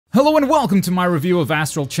Hello and welcome to my review of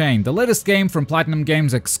Astral Chain, the latest game from Platinum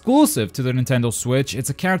Games exclusive to the Nintendo Switch. It's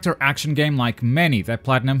a character action game like many that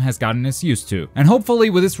Platinum has gotten us used to. And hopefully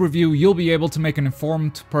with this review you'll be able to make an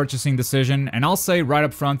informed purchasing decision, and I'll say right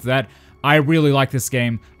up front that I really like this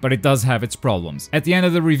game, but it does have its problems. At the end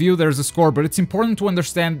of the review there's a score, but it's important to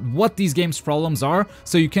understand what these games' problems are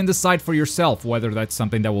so you can decide for yourself whether that's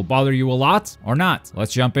something that will bother you a lot or not.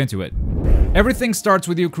 Let's jump into it. Everything starts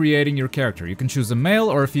with you creating your character. You can choose a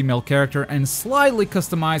male or a female character and slightly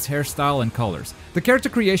customize hairstyle and colors. The character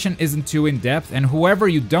creation isn't too in-depth, and whoever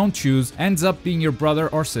you don't choose ends up being your brother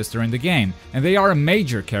or sister in the game, and they are a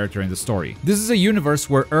major character in the story. This is a universe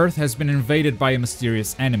where Earth has been invaded by a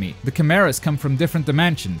mysterious enemy. The Chimeras come from different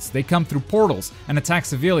dimensions. They come through portals and attack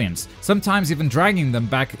civilians, sometimes even dragging them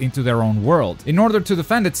back into their own world. In order to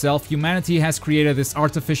defend itself, humanity has created this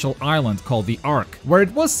artificial island called the Ark, where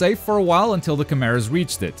it was safe for a while until the Chimeras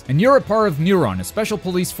reached it. And you're a part of Neuron, a special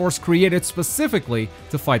police force created specifically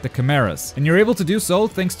to fight the Chimeras. And you're able to do so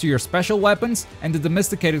thanks to your special weapons and the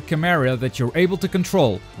domesticated Chimera that you're able to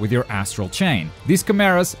control with your Astral Chain. These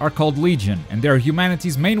Chimeras are called Legion, and they're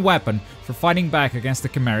humanity's main weapon for fighting back against the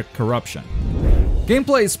Chimeric corruption.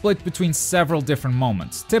 Gameplay is split between several different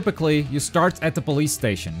moments. Typically, you start at the police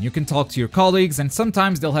station. You can talk to your colleagues, and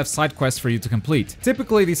sometimes they'll have side quests for you to complete.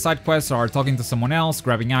 Typically, these side quests are talking to someone else,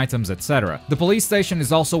 grabbing items, etc. The police station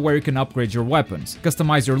is also where you can upgrade your weapons,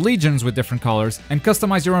 customize your legions with different colors, and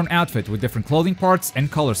customize your own outfit with different clothing parts and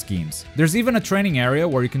color schemes. There's even a training area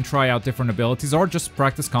where you can try out different abilities or just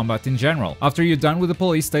practice combat in general. After you're done with the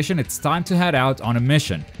police station, it's time to head out on a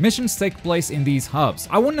mission. Missions take place in these hubs.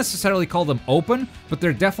 I wouldn't necessarily call them open, but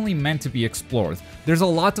they're definitely meant to be explored. There's a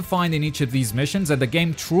lot to find in each of these missions, and the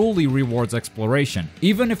game truly rewards exploration.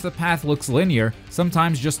 Even if the path looks linear,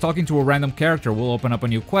 sometimes just talking to a random character will open up a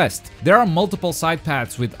new quest. There are multiple side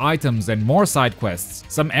paths with items and more side quests.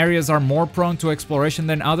 Some areas are more prone to exploration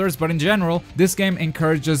than others, but in general, this game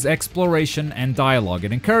encourages exploration and dialogue.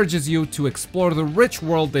 It encourages you to explore the rich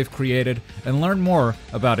world they've created and learn more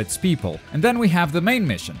about its people. And then we have the main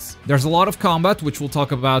missions. There's a lot of combat, which we'll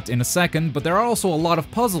talk about in a second, but there are also a lot of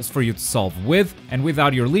puzzles for you to solve with and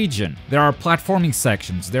without your Legion. There are platforming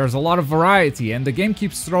sections, there's a lot of variety, and the game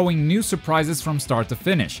keeps throwing new surprises from start to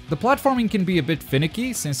finish. The platforming can be a bit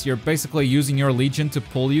finicky since you're basically using your Legion to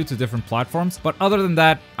pull you to different platforms, but other than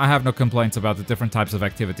that, I have no complaints about the different types of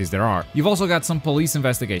activities there are. You've also got some police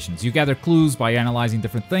investigations. You gather clues by analyzing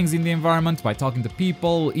different things in the environment, by talking to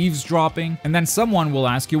people, eavesdropping, and then someone will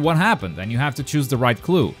ask you what happened, and you have to choose the right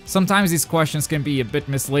clue. Sometimes these questions can be a bit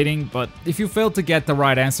misleading, but if you fail to get the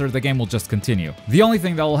right answer, the game will just continue. The only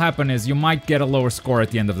thing that will happen is you might get a lower score at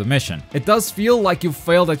the end of the mission. It does feel like you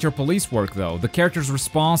failed at your police work though. The character's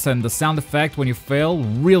response and the sound effect when you fail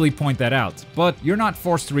really point that out. But you're not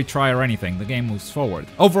forced to retry or anything, the game moves forward.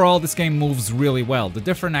 Overall, this game moves really well. The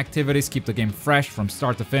different activities keep the game fresh from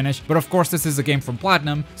start to finish, but of course this is a game from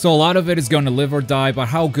Platinum, so a lot of it is going to live or die by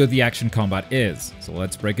how good the action combat is. So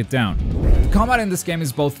let's break it down. The combat in this game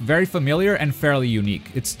is both very familiar and fairly unique.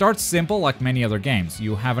 It starts simple like many other games.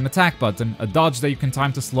 You have an attack button, a dodge that you can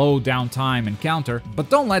time to slow down time and counter, but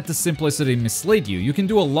don't let the simplicity mislead you. You can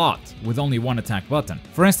do a lot with only one attack button.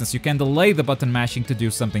 For instance, you can delay the button mashing to do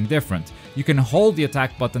something different. You can hold the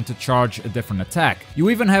attack button to charge a different attack. You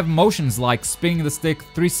even have motions like spinning the stick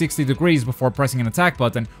 360 degrees before pressing an attack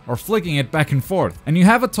button or flicking it back and forth. And you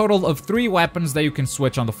have a total of 3 weapons that you can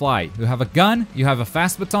switch on the fly. You have a gun, you have a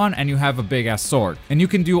fast baton, and you have a big ass sword. And you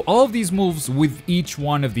can do all of these moves with each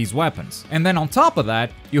one of these weapons. And then on top of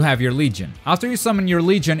that, you have your Legion. After you summon your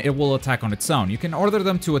Legion, it will attack on its own. You can order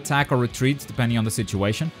them to attack or retreat depending on the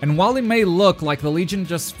situation. And while it may look like the Legion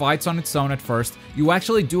just fights on its own at first, you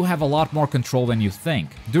actually do have a lot more control than you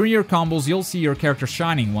think. During your combos, you'll see your character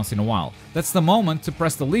shining once in a while. That's the moment to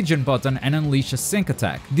press the Legion button and unleash a sync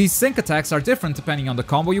attack. These sync attacks are different depending on the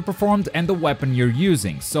combo you performed and the weapon you're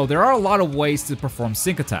using, so there are a lot of ways to perform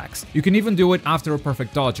sync attacks. You can even do it after a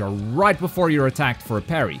perfect dodge or right before you're attacked for a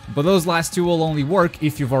parry, but those last two will only work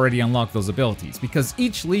if you've already unlocked those abilities, because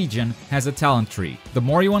each Legion has a talent tree. The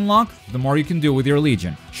more you unlock, the more you can do with your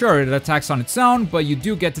Legion. Sure, it attacks on its own, but you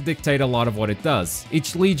do get to dictate a lot of what it does.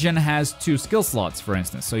 Each Legion has 2 skill slots, for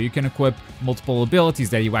instance, so you can equip multiple abilities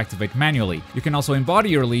that you activate manually. You can also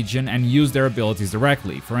embody your Legion and use their abilities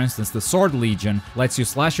directly. For instance, the Sword Legion lets you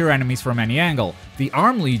slash your enemies from any angle. The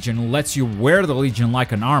Arm Legion lets you wear the Legion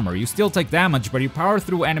like an armor. You still take damage, but you power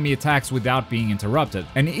through enemy attacks without being interrupted.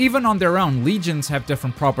 And even on their own, on, legions have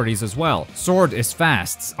different properties as well. Sword is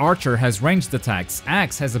fast, archer has ranged attacks,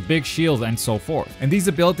 axe has a big shield, and so forth. And these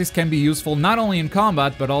abilities can be useful not only in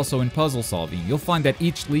combat but also in puzzle solving. You'll find that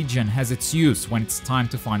each legion has its use when it's time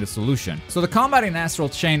to find a solution. So the combat in Astral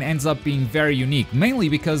Chain ends up being very unique, mainly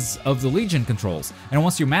because of the legion controls. And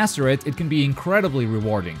once you master it, it can be incredibly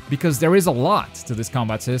rewarding, because there is a lot to this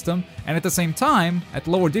combat system, and at the same time, at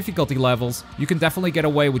lower difficulty levels, you can definitely get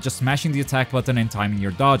away with just smashing the attack button and timing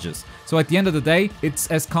your dodges. So at the end of the day, it's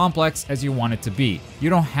as complex as you want it to be. You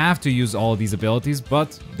don't have to use all of these abilities,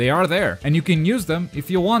 but they are there, and you can use them if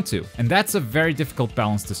you want to. And that's a very difficult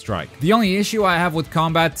balance to strike. The only issue I have with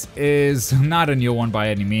combat is not a new one by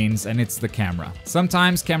any means, and it's the camera.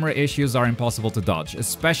 Sometimes camera issues are impossible to dodge,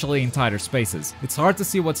 especially in tighter spaces. It's hard to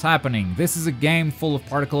see what's happening. This is a game full of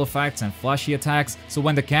particle effects and flashy attacks, so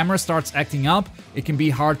when the camera starts acting up, it can be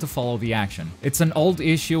hard to follow the action. It's an old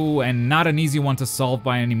issue and not an easy one to solve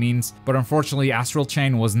by any means, but unfortunately Astral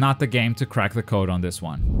Chain was not the game to crack the code on this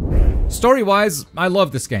one. Story-wise, I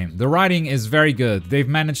love this game. The writing is very good. They've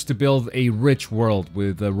managed to build a rich world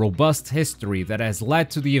with a robust history that has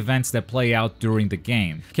led to the events that play out during the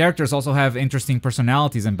game. Characters also have interesting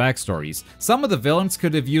personalities and backstories. Some of the villains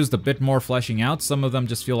could have used a bit more fleshing out, some of them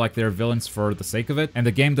just feel like they're villains for the sake of it, and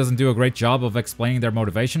the game doesn't do a great job of explaining their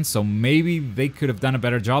motivations, so maybe they could have done a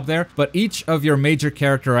better job there. But each of your major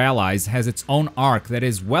character allies has its own arc that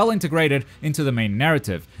is well integrated into the main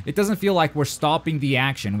narrative. It doesn't feel like we're stopping the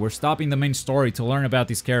action, we're stopping the main story to learn about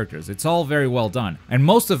these characters. It's all very well done, and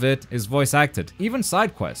most of it is voice acted, even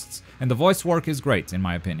side quests, and the voice work is great in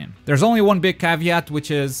my opinion. There's only one big caveat, which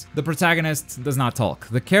is the protagonist does not talk.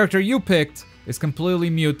 The character you picked is completely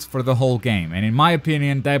mute for the whole game, and in my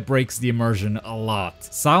opinion that breaks the immersion a lot.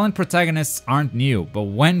 Silent protagonists aren't new, but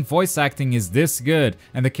when voice acting is this good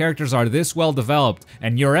and the characters are this well developed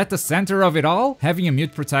and you're at the center of it all, having a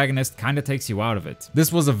mute protagonist kinda takes you out of it.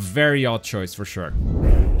 This was a very odd choice for sure.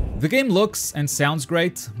 The game looks and sounds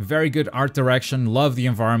great, very good art direction, love the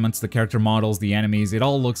environments, the character models, the enemies, it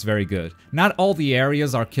all looks very good. Not all the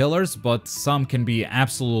areas are killers, but some can be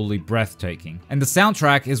absolutely breathtaking. And the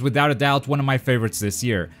soundtrack is without a doubt one of my favorites this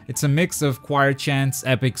year. It's a mix of choir chants,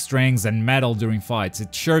 epic strings, and metal during fights.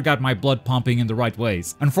 It sure got my blood pumping in the right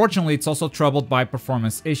ways. Unfortunately, it's also troubled by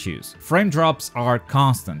performance issues. Frame drops are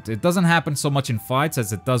constant. It doesn't happen so much in fights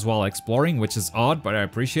as it does while exploring, which is odd, but I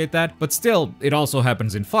appreciate that. But still, it also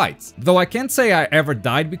happens in fights. Though I can't say I ever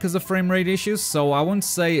died because of frame rate issues, so I wouldn't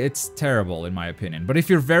say it's terrible in my opinion. But if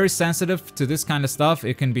you're very sensitive to this kind of stuff,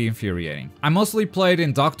 it can be infuriating. I mostly played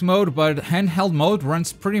in docked mode, but handheld mode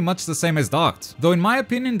runs pretty much the same as docked. Though in my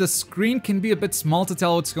opinion, the screen can be a bit small to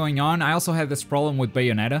tell what's going on. I also had this problem with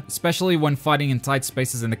Bayonetta, especially when fighting in tight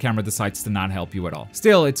spaces and the camera decides to not help you at all.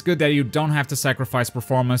 Still, it's good that you don't have to sacrifice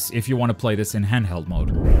performance if you want to play this in handheld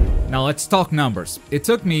mode. Now let's talk numbers. It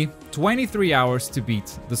took me 23 hours to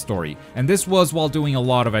beat the story, and this was while doing a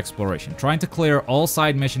lot of exploration, trying to clear all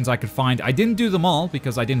side missions I could find. I didn't do them all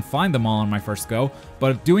because I didn't find them all on my first go,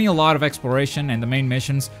 but doing a lot of exploration and the main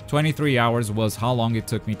missions, 23 hours was how long it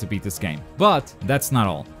took me to beat this game. But that's not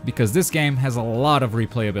all, because this game has a lot of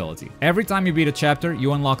replayability. Every time you beat a chapter,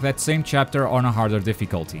 you unlock that same chapter on a harder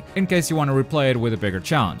difficulty, in case you want to replay it with a bigger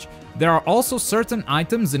challenge. There are also certain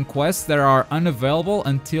items and quests that are unavailable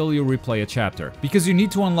until you replay a chapter, because you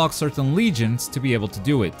need to unlock certain legions to be able to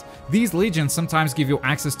do it. These legions sometimes give you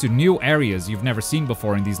access to new areas you've never seen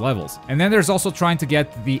before in these levels. And then there's also trying to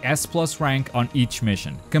get the S+ rank on each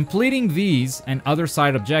mission. Completing these and other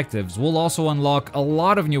side objectives will also unlock a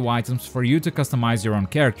lot of new items for you to customize your own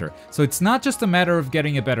character. So it's not just a matter of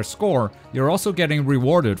getting a better score, you're also getting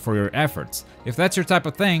rewarded for your efforts. If that's your type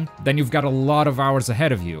of thing, then you've got a lot of hours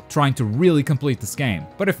ahead of you, trying to really complete this game.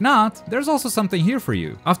 But if not, there's also something here for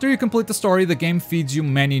you. After you complete the story, the game feeds you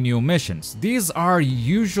many new missions. These are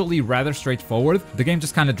usually rather straightforward. The game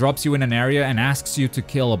just kind of drops you in an area and asks you to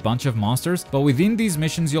kill a bunch of monsters, but within these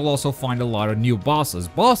missions you'll also find a lot of new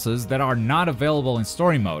bosses that are not available in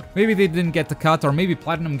story mode. Maybe they didn't get the cut, or maybe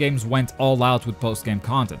Platinum Games went all out with post-game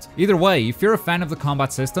content. Either way, if you're a fan of the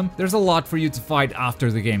combat system, there's a lot for you to fight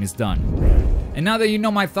after the game is done. And now that you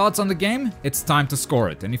know my thoughts on the game, it's time to score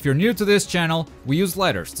it. And if you're new to this channel, we use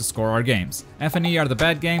letters to score our games. F and E are the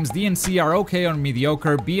bad games, D and C are okay or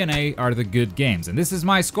mediocre, B and A are the good games. And this is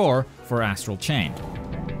my score for Astral Chain.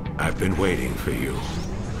 I've been waiting for you.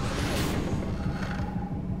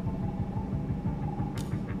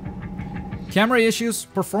 Camera issues,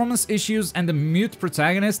 performance issues, and the mute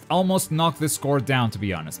protagonist almost knock this score down, to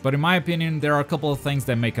be honest. But in my opinion, there are a couple of things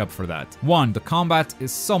that make up for that. One, the combat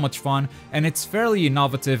is so much fun, and it's fairly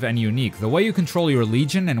innovative and unique. The way you control your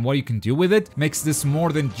legion and what you can do with it makes this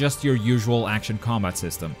more than just your usual action combat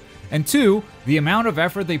system. And 2, the amount of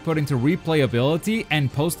effort they put into replayability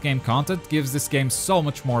and post-game content gives this game so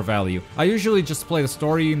much more value. I usually just play the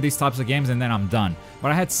story in these types of games and then I'm done,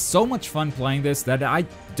 but I had so much fun playing this that I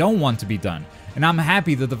don't want to be done. And I'm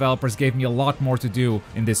happy the developers gave me a lot more to do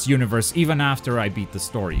in this universe even after I beat the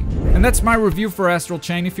story. And that's my review for Astral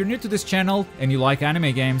Chain. If you're new to this channel and you like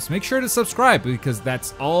anime games, make sure to subscribe because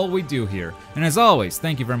that's all we do here. And as always,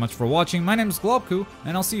 thank you very much for watching. My name is Globku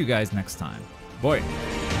and I'll see you guys next time.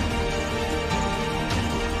 Bye.